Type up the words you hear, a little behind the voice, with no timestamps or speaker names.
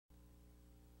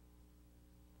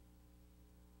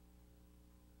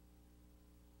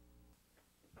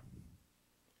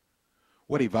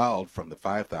What evolved from the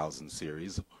 5000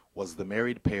 series was the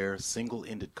married pair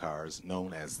single-ended cars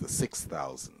known as the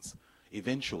 6000s.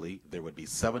 Eventually, there would be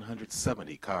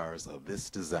 770 cars of this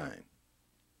design.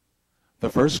 The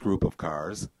first group of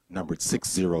cars, numbered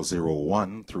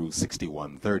 6001 through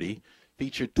 6130,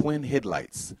 featured twin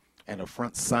headlights and a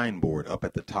front signboard up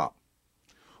at the top.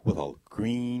 With a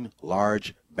green,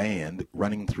 large band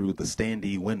running through the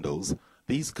standee windows,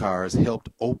 these cars helped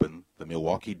open the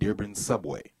Milwaukee-Dearborn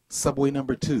subway, Subway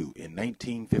number 2 in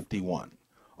 1951,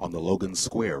 on the Logan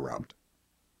Square route.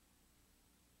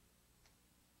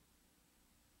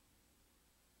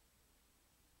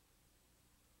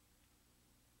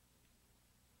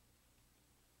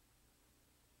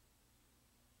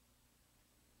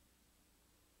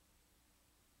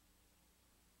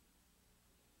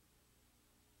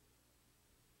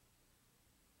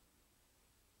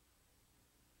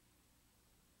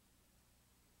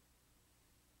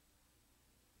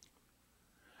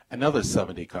 Another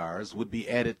 70 cars would be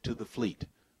added to the fleet.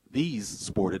 These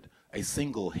sported a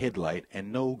single headlight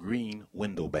and no green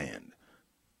window band.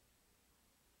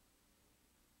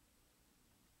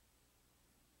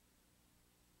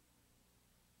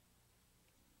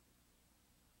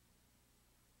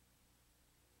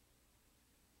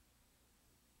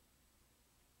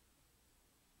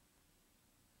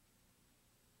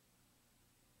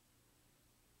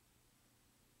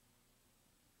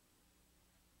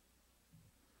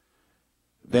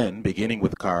 Then, beginning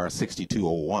with car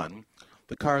 6201,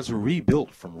 the cars were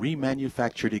rebuilt from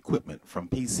remanufactured equipment from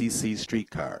PCC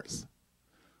streetcars.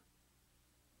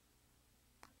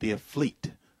 The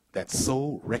fleet that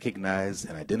so recognized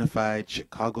and identified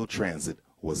Chicago transit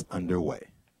was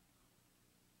underway.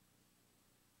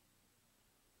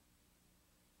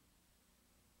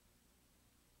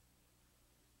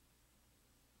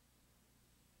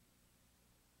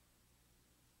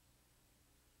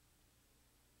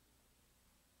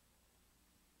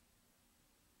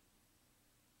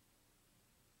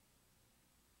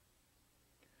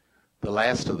 The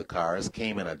last of the cars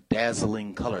came in a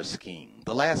dazzling color scheme.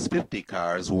 The last 50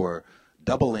 cars were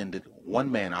double-ended,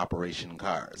 one-man operation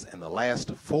cars, and the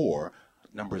last 4,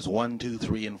 numbers 1, 2,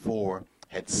 3, and 4,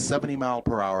 had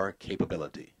 70-mile-per-hour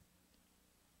capability.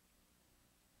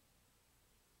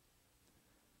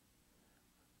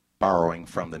 Borrowing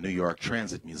from the New York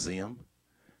Transit Museum,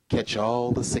 catch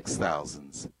all the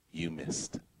 6000s you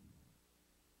missed.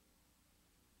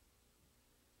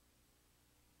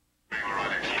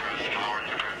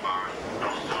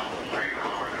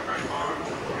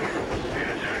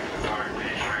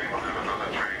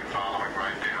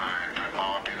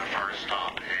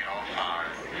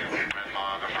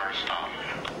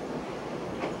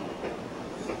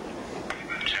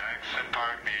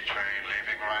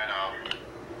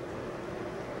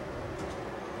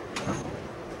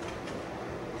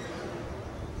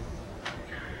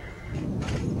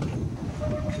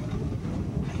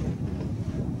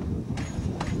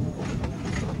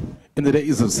 In the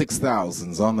days of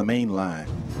 6000s on the main line,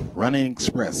 running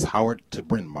express Howard to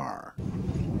Bryn Mawr,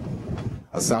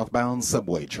 a southbound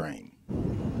subway train.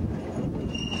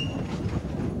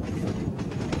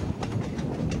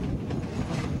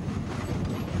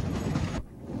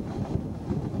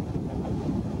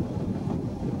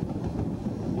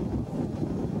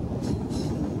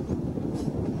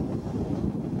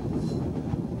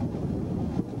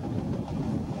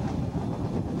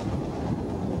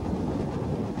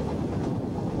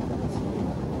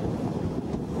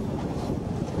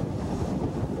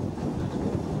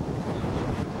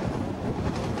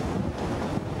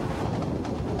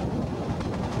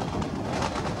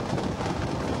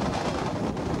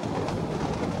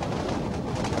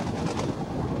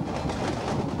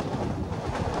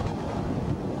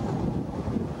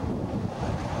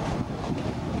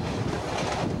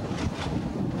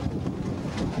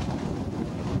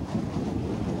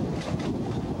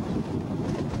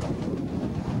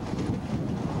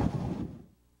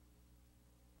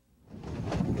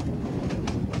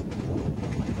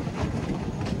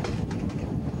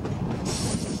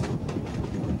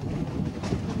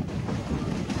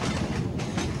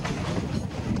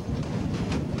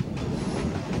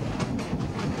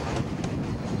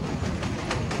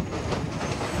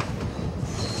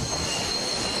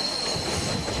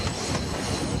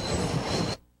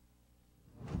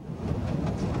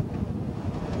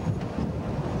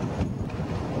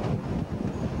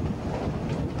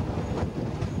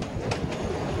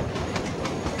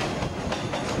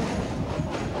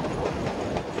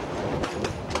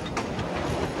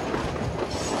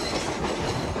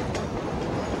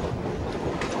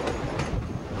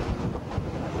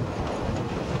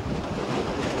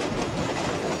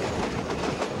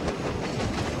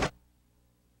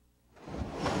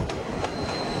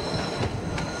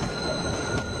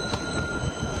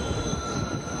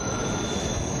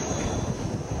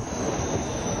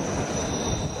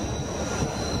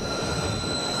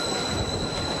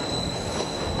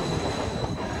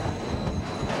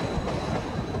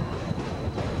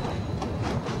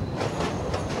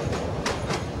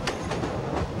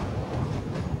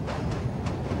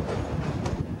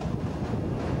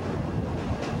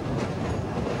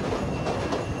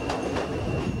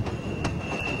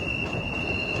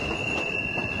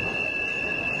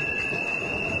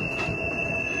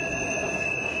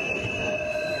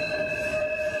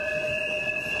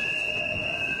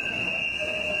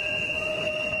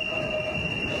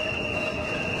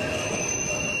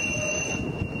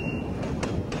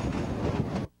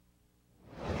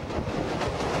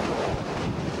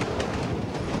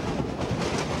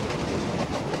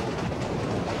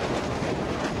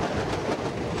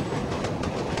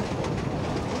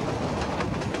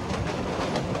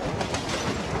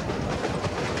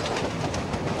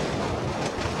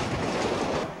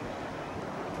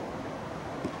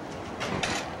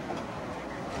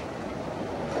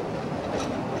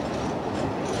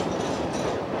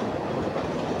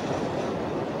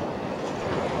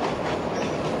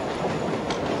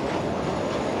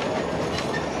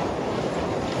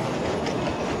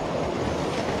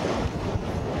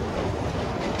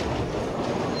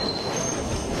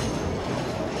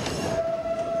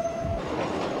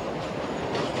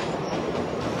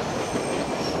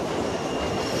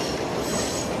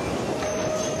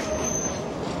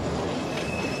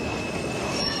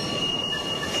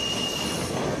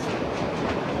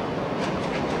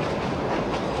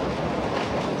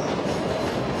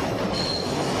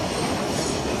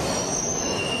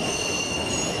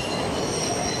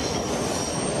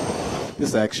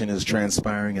 This action is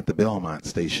transpiring at the Belmont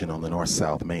station on the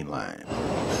North-South Main Line.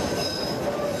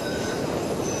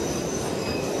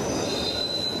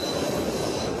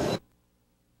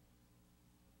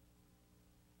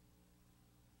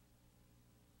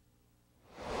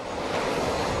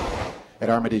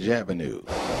 At Armitage Avenue,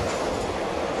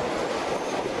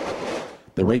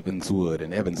 the Ravenswood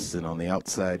and Evanston on the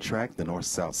outside track, the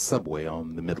North-South Subway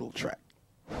on the middle track.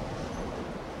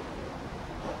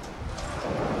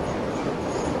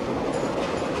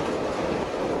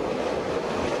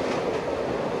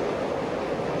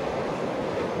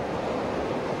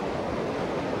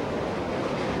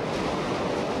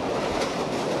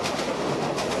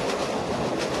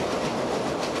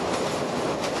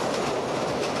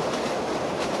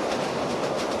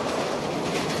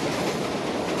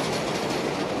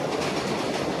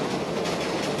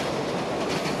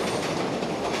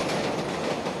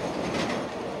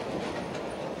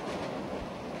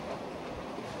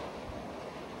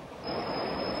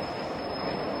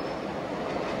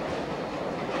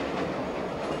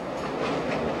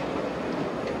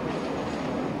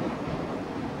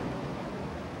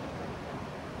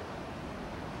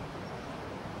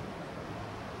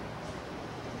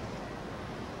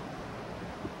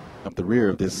 Up the rear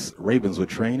of this Ravenswood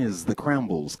train is the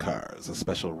Crambles cars, a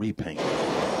special repaint.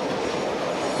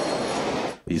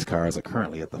 These cars are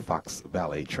currently at the Fox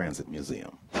Valley Transit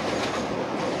Museum.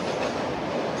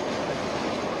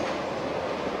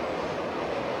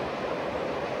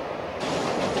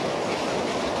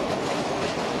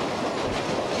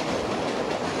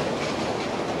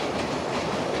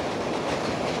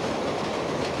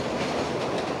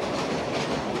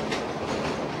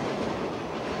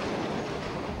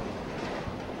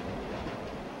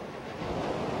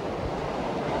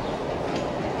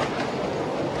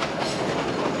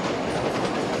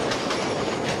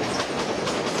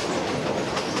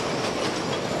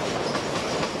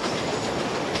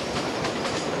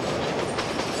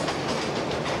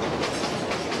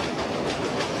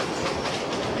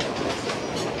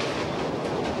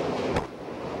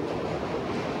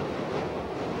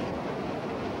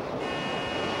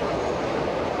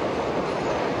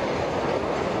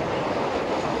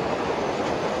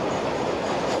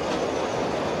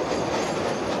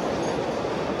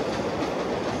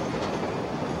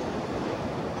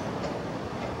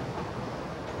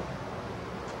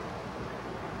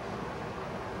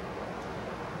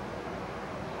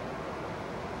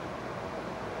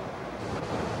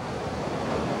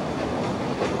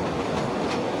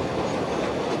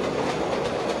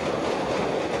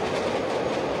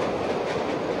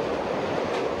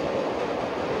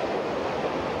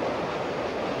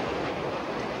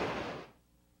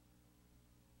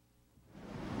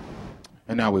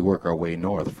 And now we work our way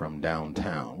north from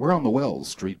downtown. We're on the Wells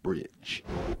Street Bridge.